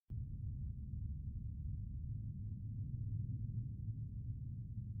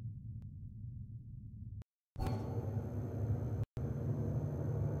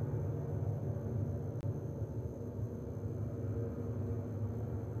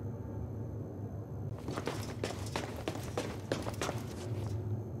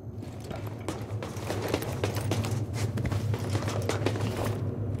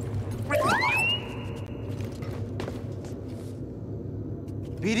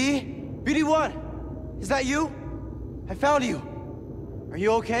BD? BD1! Is that you? I found you. Are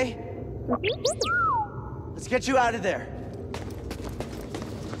you okay? Let's get you out of there.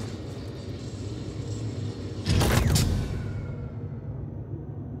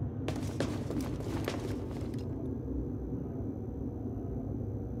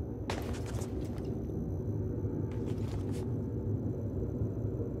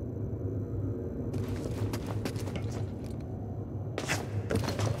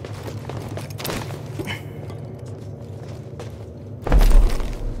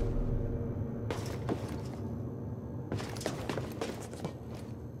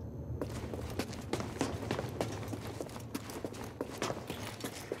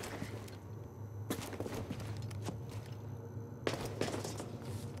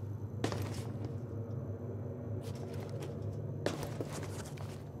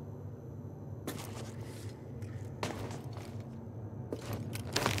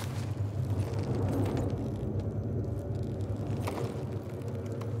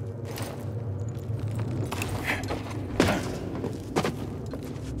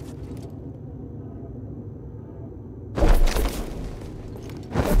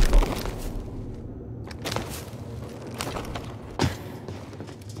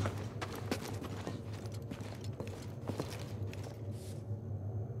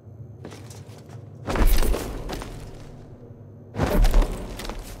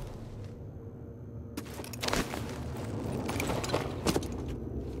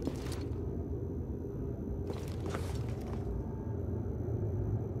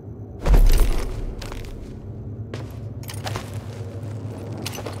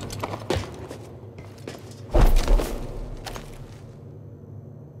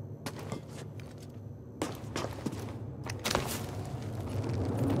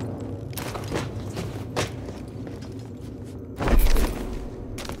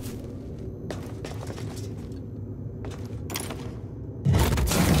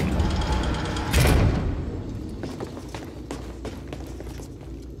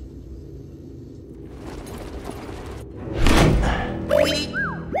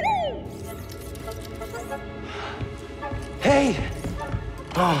 Hey!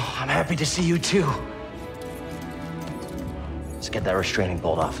 Oh, I'm happy to see you too. Let's get that restraining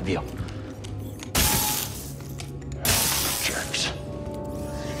bolt off of you. Jerks.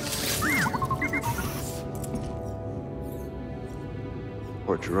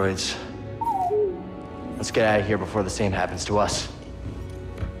 Poor droids. Let's get out of here before the same happens to us.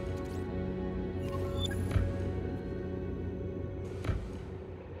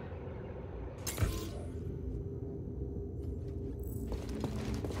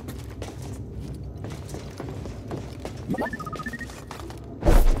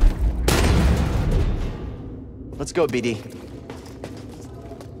 Let's go, BD.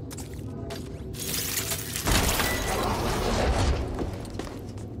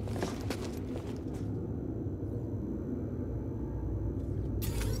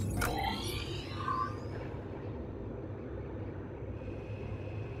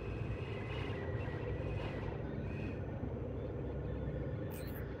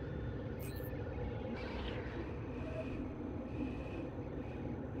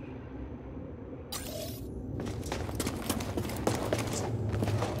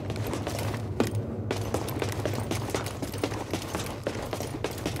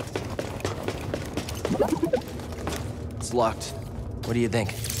 It's locked. What do you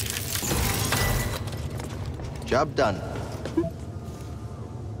think? Job done.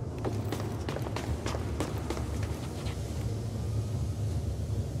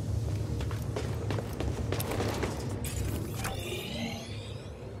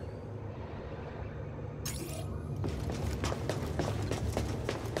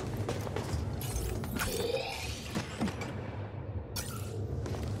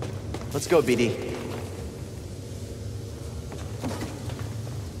 Let's go, BD.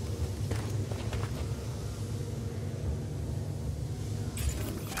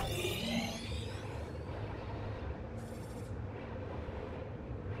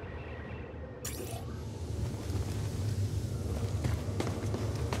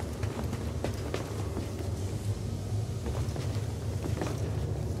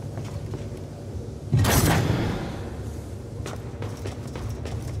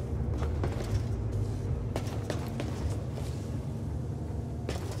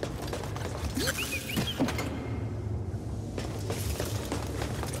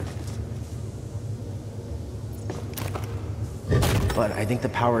 But I think the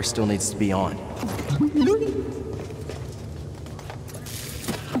power still needs to be on.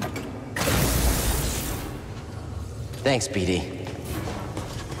 Thanks, BD.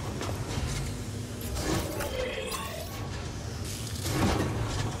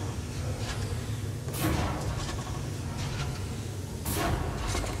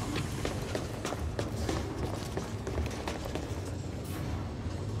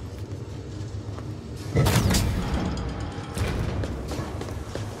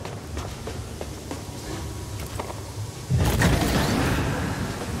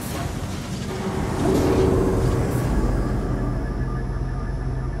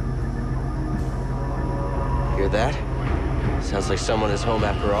 heard that? Sounds like someone is home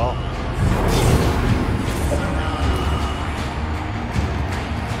after all.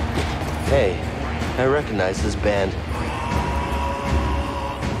 Hey, I recognize this band.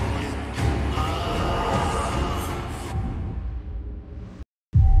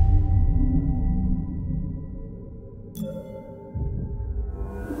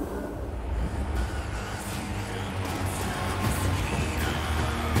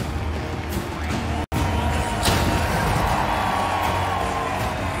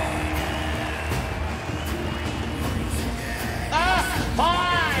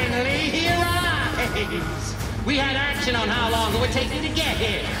 We had action on how long it would take you to get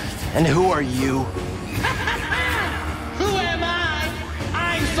here. And who are you? Who am I?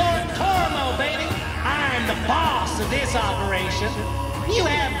 I'm Sword Tormo, baby. I'm the boss of this operation. You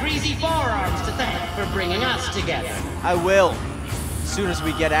have greasy forearms to thank for bringing us together. I will, as soon as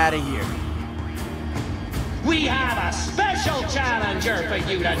we get out of here. We have a special challenger for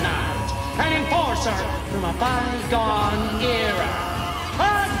you tonight. An enforcer from a bygone era.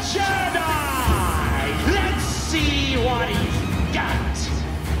 A Jedi! Let's see what he's got.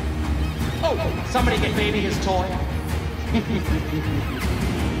 Oh, somebody get baby his toy.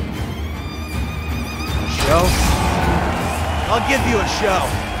 Show? I'll give you a show.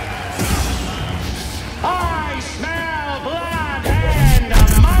 I smell blood and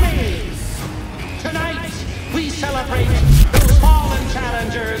money. Tonight, we celebrate those fallen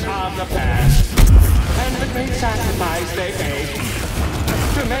challengers of the past and the great sacrifice they made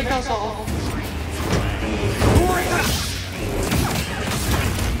to make us all.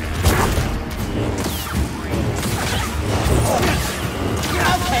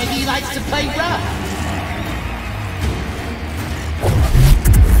 Okay, he likes to play rough.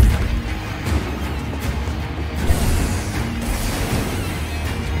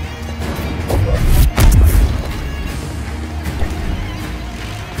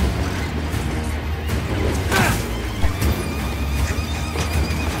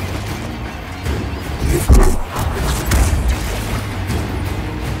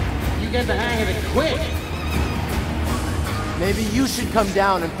 Get the hang of it quick. Maybe you should come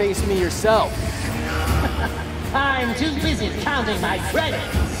down and face me yourself. I'm too busy counting my credits.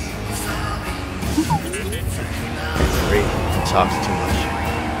 Great. He talks too much.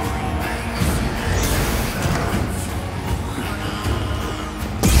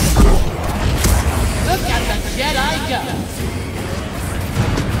 Look at the Jedi go.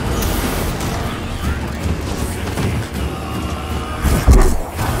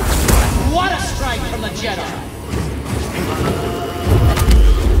 What a strike from the Jedi!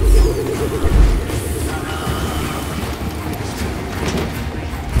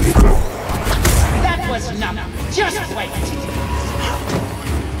 That was nothing. Just wait.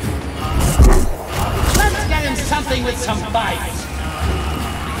 Let's get him something with some bite.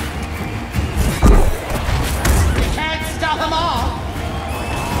 We can't stop them all.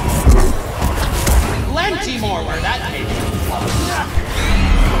 Plenty more where that came from.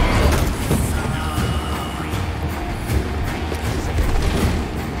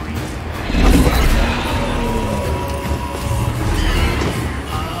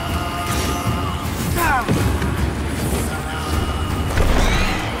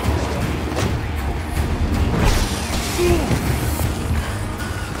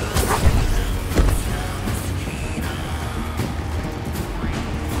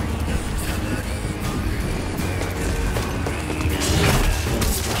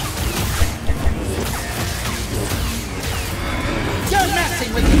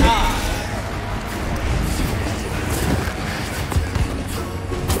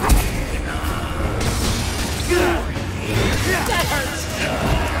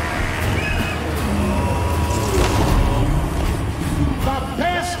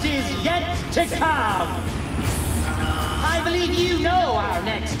 To come! I believe you know our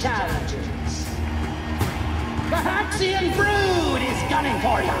next challengers. The Haxian Brood is gunning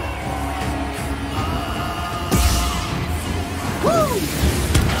for you! Woo!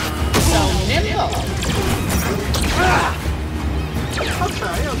 So nimble!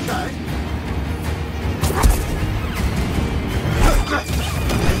 Okay.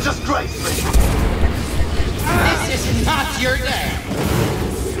 Just grace me! This is not your day!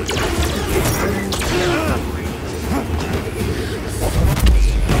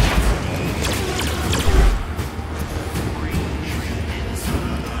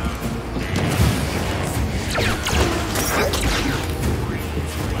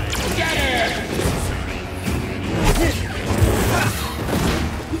 Get it!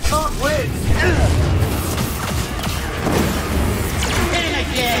 You can't win! Hit him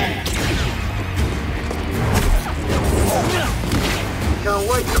again!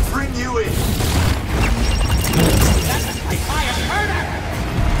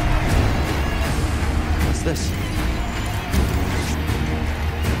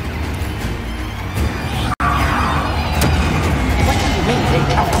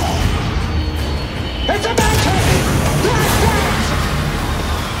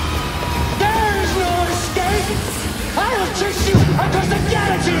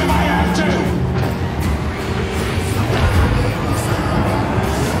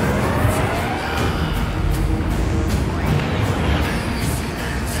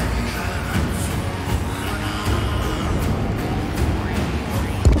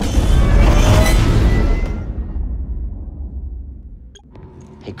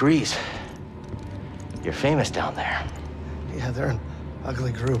 agrees. You're famous down there. Yeah, they're an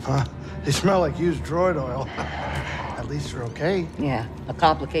ugly group, huh? They smell like used droid oil. At least they're okay. Yeah, a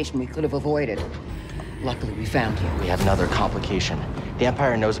complication we could have avoided. Luckily, we found you. We have another complication. The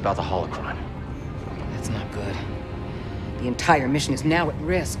Empire knows about the holocron. That's not good. The entire mission is now at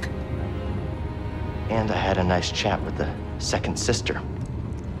risk. And I had a nice chat with the second sister,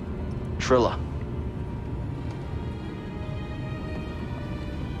 Trilla.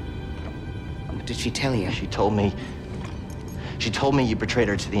 What did she tell you? She told me you betrayed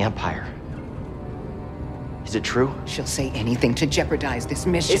her to the Empire. Is it true? She'll say anything to jeopardize this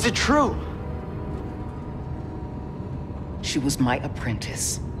mission. Is it true? She was my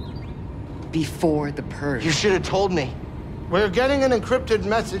apprentice. Before the purge. You should have told me. We're getting an encrypted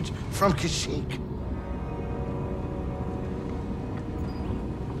message from Kashyyyk.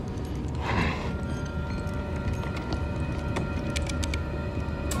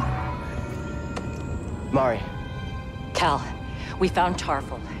 Mari. Cal, we found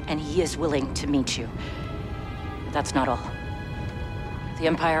Tarful, and he is willing to meet you. But that's not all. The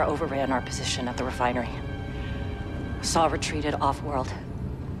Empire overran our position at the refinery. Saw retreated off-world.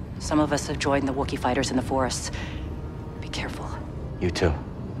 Some of us have joined the Wookiee fighters in the forests. Be careful. You too.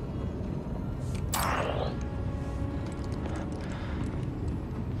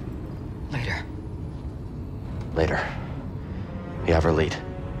 Later. Later. We have our lead.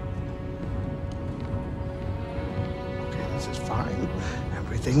 Okay, this is fine.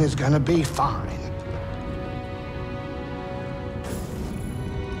 Everything is gonna be fine.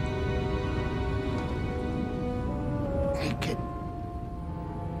 Hey, kid.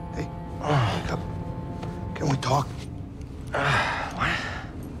 Hey, wake up. Can we talk? What?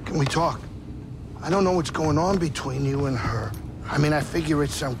 Can we talk? I don't know what's going on between you and her. I mean, I figure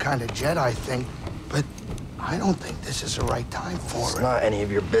it's some kind of Jedi thing, but I don't think this is the right time for It's it. not any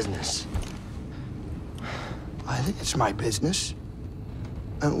of your business. I think it's my business.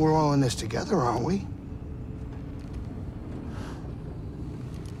 And we're all in this together, aren't we?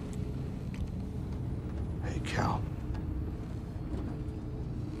 Hey, Cal.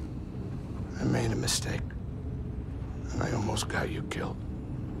 I made a mistake. And I almost got you killed.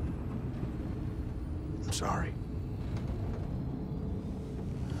 I'm sorry.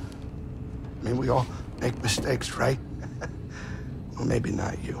 I mean, we all make mistakes, right? Well, maybe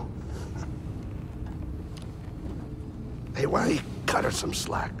not you. Hey, why don't you cut her some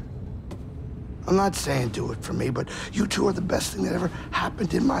slack? I'm not saying do it for me, but you two are the best thing that ever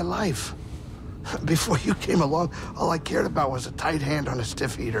happened in my life. Before you came along, all I cared about was a tight hand on a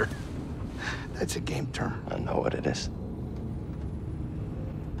stiff heater. That's a game term. I know what it is.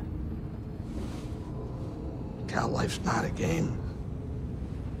 Cal, life's not a game.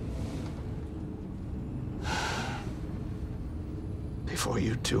 Before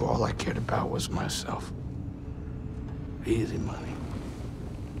you two, all I cared about was myself. Easy money.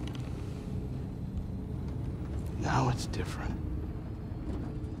 Now it's different.